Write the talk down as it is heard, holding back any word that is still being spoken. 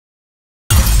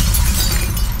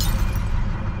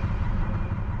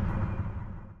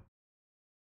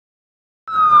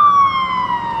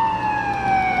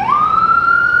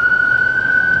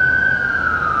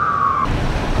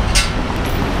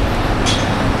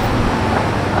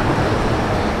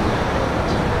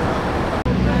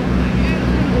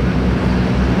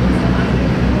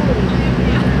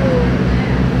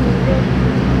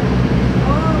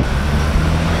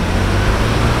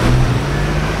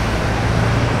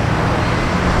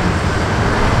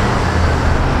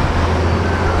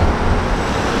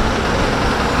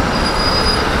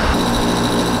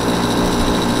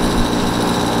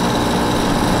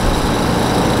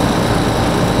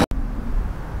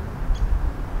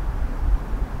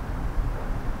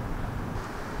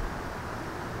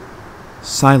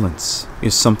Silence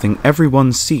is something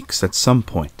everyone seeks at some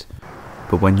point,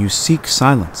 but when you seek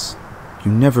silence,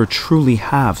 you never truly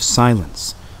have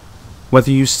silence.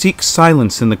 Whether you seek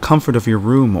silence in the comfort of your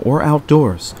room or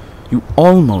outdoors, you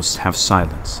almost have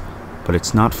silence, but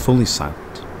it's not fully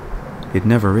silent. It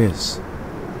never is.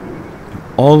 You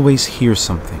always hear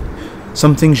something.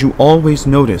 Some things you always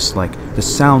notice, like the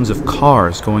sounds of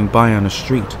cars going by on a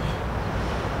street,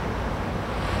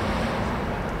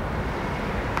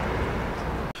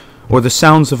 or the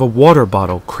sounds of a water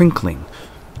bottle crinkling,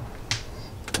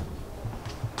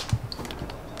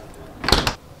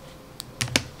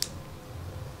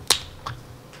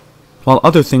 while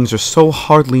other things are so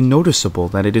hardly noticeable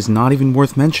that it is not even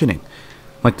worth mentioning,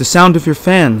 like the sound of your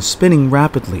fan spinning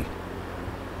rapidly,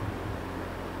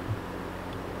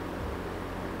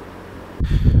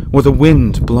 or the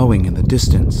wind blowing in the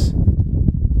distance.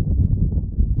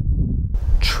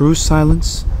 True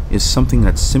silence is something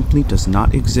that simply does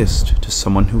not exist to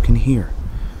someone who can hear.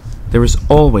 There is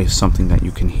always something that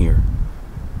you can hear,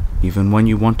 even when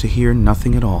you want to hear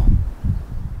nothing at all.